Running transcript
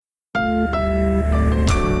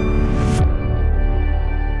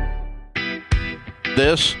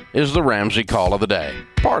This is the Ramsey Call of the Day,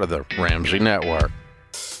 part of the Ramsey Network.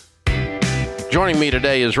 Joining me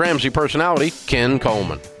today is Ramsey personality Ken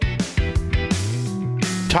Coleman.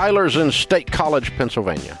 Tyler's in State College,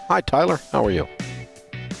 Pennsylvania. Hi, Tyler. How are you?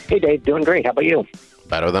 Hey, Dave. Doing great. How about you?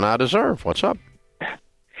 Better than I deserve. What's up?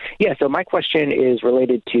 Yeah, so my question is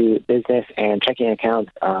related to business and checking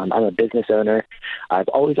accounts. I'm a business owner. I've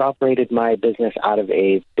always operated my business out of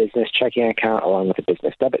a business checking account along with a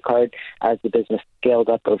business debit card. As the business scaled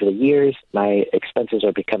up over the years, my expenses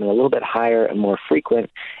are becoming a little bit higher and more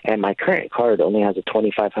frequent, and my current card only has a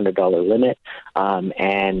 $2,500 limit,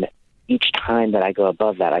 and each time that I go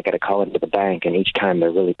above that, I got to call into the bank, and each time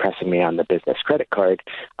they're really pressing me on the business credit card.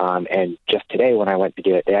 And just today when I went to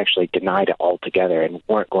do it, they actually denied it altogether and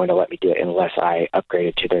weren't going to let me do it unless I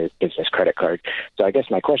upgraded to their business credit card. So I guess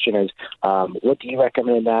my question is, what do you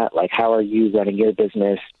recommend that? Like, how are you running your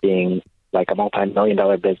business, being like a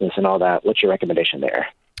multi-million-dollar business and all that? What's your recommendation there?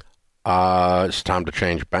 It's time to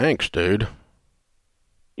change banks, dude.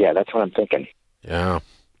 Yeah, that's what I'm thinking. Yeah.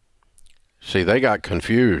 See, they got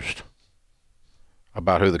confused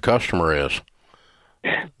about who the customer is.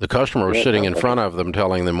 The customer was sitting in front of them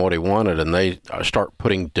telling them what he wanted, and they start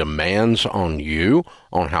putting demands on you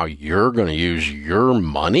on how you're going to use your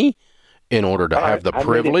money in order to have the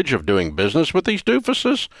privilege of doing business with these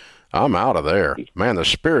doofuses. I'm out of there. Man, the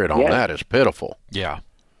spirit on that is pitiful. Yeah.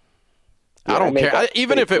 I don't care.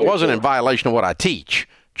 Even if it wasn't in violation of what I teach,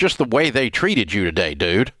 just the way they treated you today,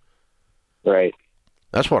 dude. Right.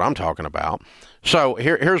 That's what I'm talking about. So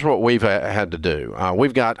here's what we've had to do.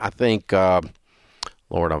 We've got, I think,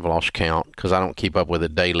 Lord, I've lost count because I don't keep up with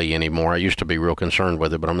it daily anymore. I used to be real concerned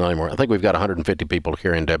with it, but I'm not anymore. I think we've got 150 people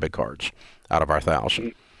carrying debit cards out of our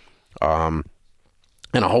 1,000. And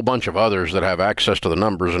a whole bunch of others that have access to the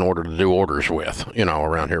numbers in order to do orders with,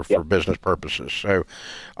 around here for business purposes. So,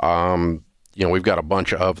 we've got a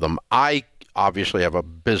bunch of them. I obviously have a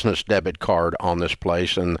business debit card on this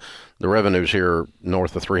place, and the revenue's here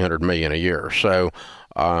north of $300 million a year. So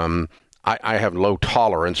I have low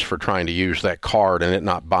tolerance for trying to use that card and it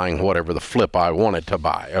not buying whatever the flip I want it to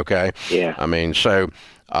buy. Okay. Yeah. I mean, so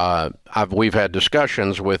we've had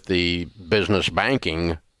discussions with the business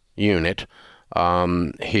banking unit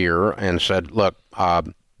here and said, look,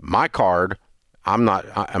 my card, you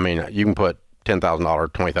can put $10,000,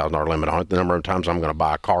 $20,000 limit on it. The number of times I'm going to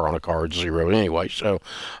buy a car on a card is zero anyway. So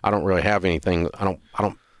I don't really have anything. I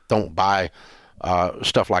don't buy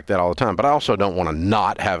stuff like that all the time. But I also don't want to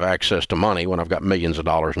not have access to money when I've got millions of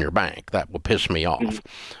dollars in your bank. That will piss me off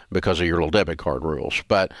because of your little debit card rules.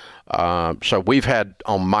 But so we've had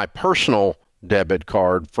on my personal debit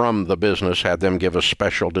card from the business, had them give us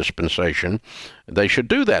special dispensation. They should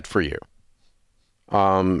do that for you.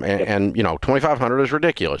 And $2,500 is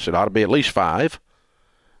ridiculous. It ought to be at least $5,000.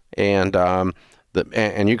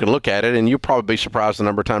 And you can look at it, and you'll probably be surprised the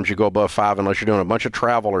number of times you go above $5,000 unless you're doing a bunch of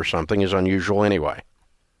travel or something is unusual anyway.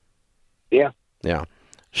 Yeah. Yeah.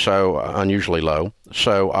 So unusually low.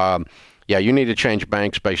 So, you need to change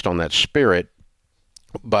banks based on that spirit.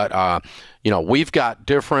 But, we've got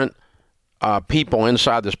different people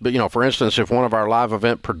inside this. For instance, if one of our live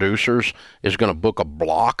event producers is going to book a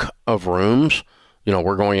block of rooms,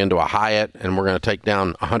 we're going into a Hyatt and we're going to take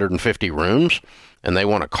down 150 rooms and they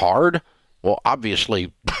want a card. Well,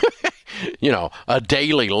 obviously, a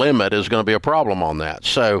daily limit is going to be a problem on that.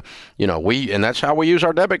 So, and that's how we use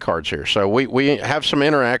our debit cards here. So we have some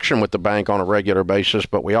interaction with the bank on a regular basis,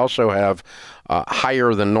 but we also have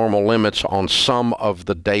higher than normal limits on some of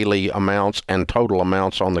the daily amounts and total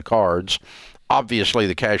amounts on the cards. Obviously,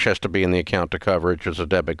 the cash has to be in the account to cover it as a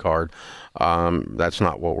debit card. That's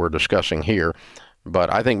not what we're discussing here.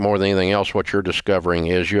 But I think more than anything else, what you're discovering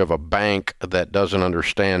is you have a bank that doesn't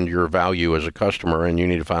understand your value as a customer, and you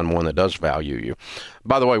need to find one that does value you.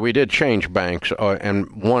 By the way, we did change banks,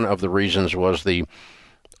 and one of the reasons was the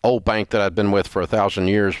old bank that I'd been with for 1,000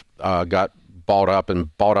 years got bought up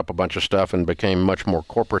a bunch of stuff and became much more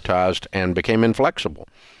corporatized and became inflexible,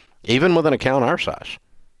 even with an account our size.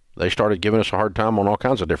 They started giving us a hard time on all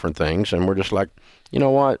kinds of different things, and we're just like, you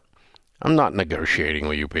know what? I'm not negotiating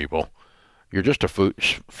with you people. You're just a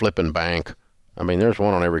flipping bank. I mean, there's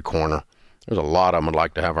one on every corner. There's a lot of them would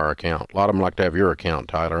like to have our account. A lot of them like to have your account,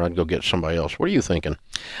 Tyler. I'd go get somebody else. What are you thinking?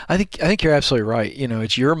 I think you're absolutely right.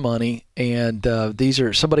 It's your money, and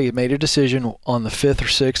somebody made a decision on the 5th or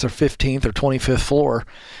 6th or 15th or 25th floor,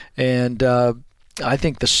 and I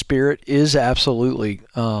think the spirit is absolutely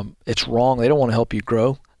it's wrong. They don't want to help you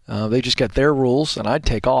grow. They just got their rules, and I'd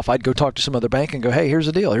take off. I'd go talk to some other bank and go, hey, here's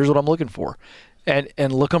the deal. Here's what I'm looking for, and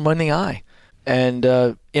look them in the eye.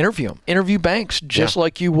 and interview them. Interview banks just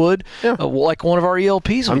like you would, like one of our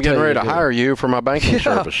ELPs. I'm getting ready to hire you for my banking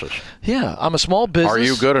services. Yeah, I'm a small business. Are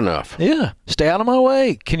you good enough? Yeah. Stay out of my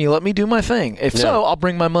way. Can you let me do my thing? If so, I'll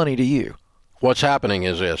bring my money to you. What's happening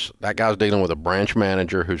is this. That guy's dealing with a branch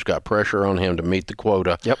manager who's got pressure on him to meet the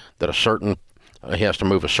quota that a certain he has to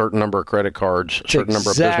move a certain number of credit cards, a certain number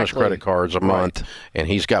of business credit cards a month, and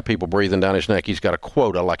he's got people breathing down his neck. He's got a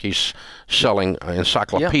quota like he's selling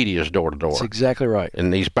encyclopedias door to door. That's exactly right.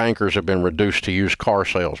 And these bankers have been reduced to used car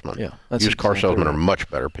salesmen. Yeah, used car salesmen are much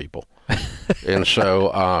better people. And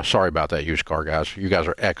so, sorry about that, used car guys. You guys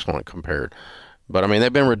are excellent compared. But, I mean,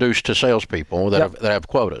 they've been reduced to salespeople that have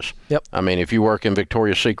quotas. Yep. I mean, if you work in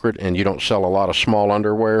Victoria's Secret and you don't sell a lot of small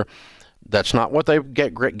underwear, that's not what they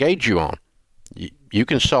gauge you on. You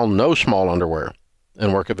can sell no small underwear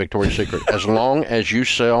and work at Victoria's Secret as long as you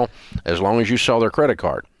sell their credit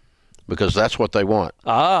card, because that's what they want.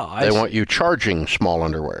 They want you charging small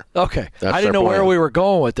underwear. Okay, I didn't know where we were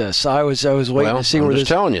going with this. I was waiting to see where this. I'm just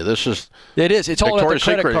telling you, this is. It is. It's all about the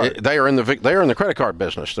credit Secret. card. They are in the credit card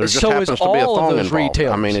business. There just happens to be a thong involved.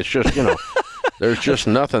 Retailers. I mean, it's just there's just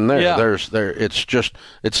nothing there. Yeah. It's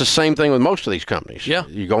the same thing with most of these companies. Yeah.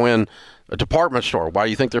 You go in a department store. Why do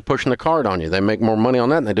you think they're pushing the card on you? They make more money on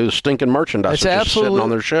that than they do the stinking merchandise that's just sitting on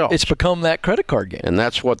their shelves. It's become that credit card game. And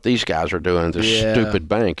that's what these guys are doing at this stupid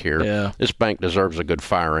bank here. Yeah. This bank deserves a good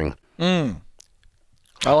firing. I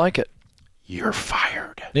like it. You're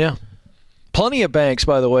fired. Yeah. Plenty of banks,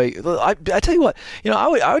 by the way. I tell you what,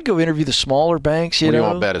 I would go interview the smaller banks. What do you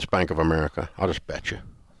want to bet? It's Bank of America. I'll just bet you.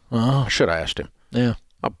 I should have asked him. Yeah.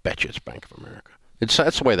 I'll bet you it's Bank of America.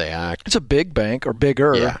 That's the way they act. It's a big bank or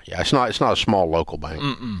bigger. Yeah. It's not a small local bank.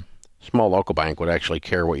 Small local bank would actually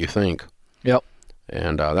care what you think. Yep.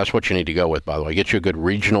 And that's what you need to go with, by the way. Get you a good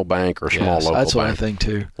regional bank or small local bank. That's what I think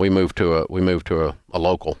too. We moved to a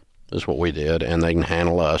local. This is what we did, and they can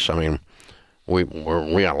handle us. I mean, we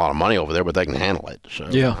got a lot of money over there, but they can handle it. So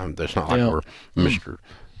it's not like we're Mr.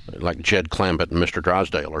 Like Jed Clampett and Mr.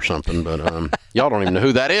 Drysdale or something, but y'all don't even know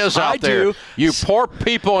who that is out there. Do. You poor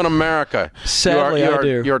people in America. Sadly, I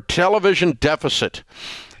do. Your television deficit.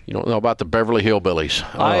 You don't know about the Beverly Hillbillies.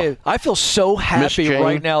 I feel so happy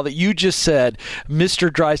right now that you just said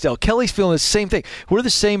Mr. Drysdale. Kelly's feeling the same thing. We're the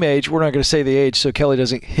same age. We're not going to say the age so Kelly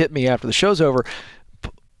doesn't hit me after the show's over.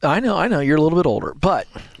 I know, you're a little bit older, but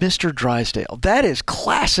Mr. Drysdale, that is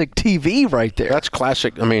classic TV right there. That's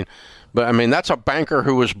classic. That's a banker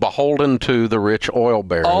who was beholden to the rich oil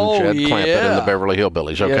baron, Jed Clampett, and the Beverly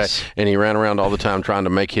Hillbillies, okay? Yes. And he ran around all the time trying to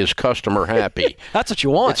make his customer happy. That's what you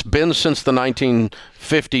want. It's been since the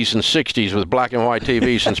 1950s and 60s with black and white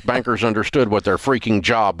TV since bankers understood what their freaking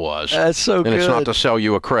job was. That's so good. And it's not to sell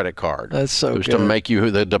you a credit card. That's so good. It was to make you,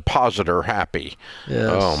 the depositor, happy. Yes.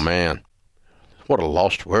 Oh, man. What a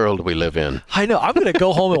lost world we live in. I know. I'm going to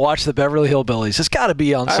go home and watch the Beverly Hillbillies. It's got to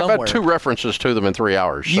be on somewhere. I've had 2 references to them in 3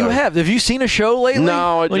 hours. So. You have? Have you seen a show lately?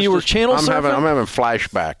 No. You were channel surfing? I'm having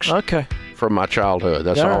flashbacks. Okay. From my childhood.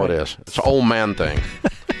 That's all it is. It's an old man thing.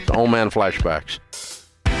 It's old man flashbacks.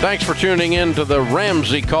 Thanks for tuning in to the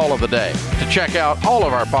Ramsey Call of the Day. To check out all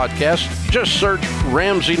of our podcasts, just search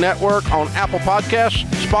Ramsey Network on Apple Podcasts,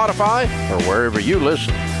 Spotify, or wherever you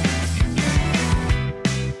listen.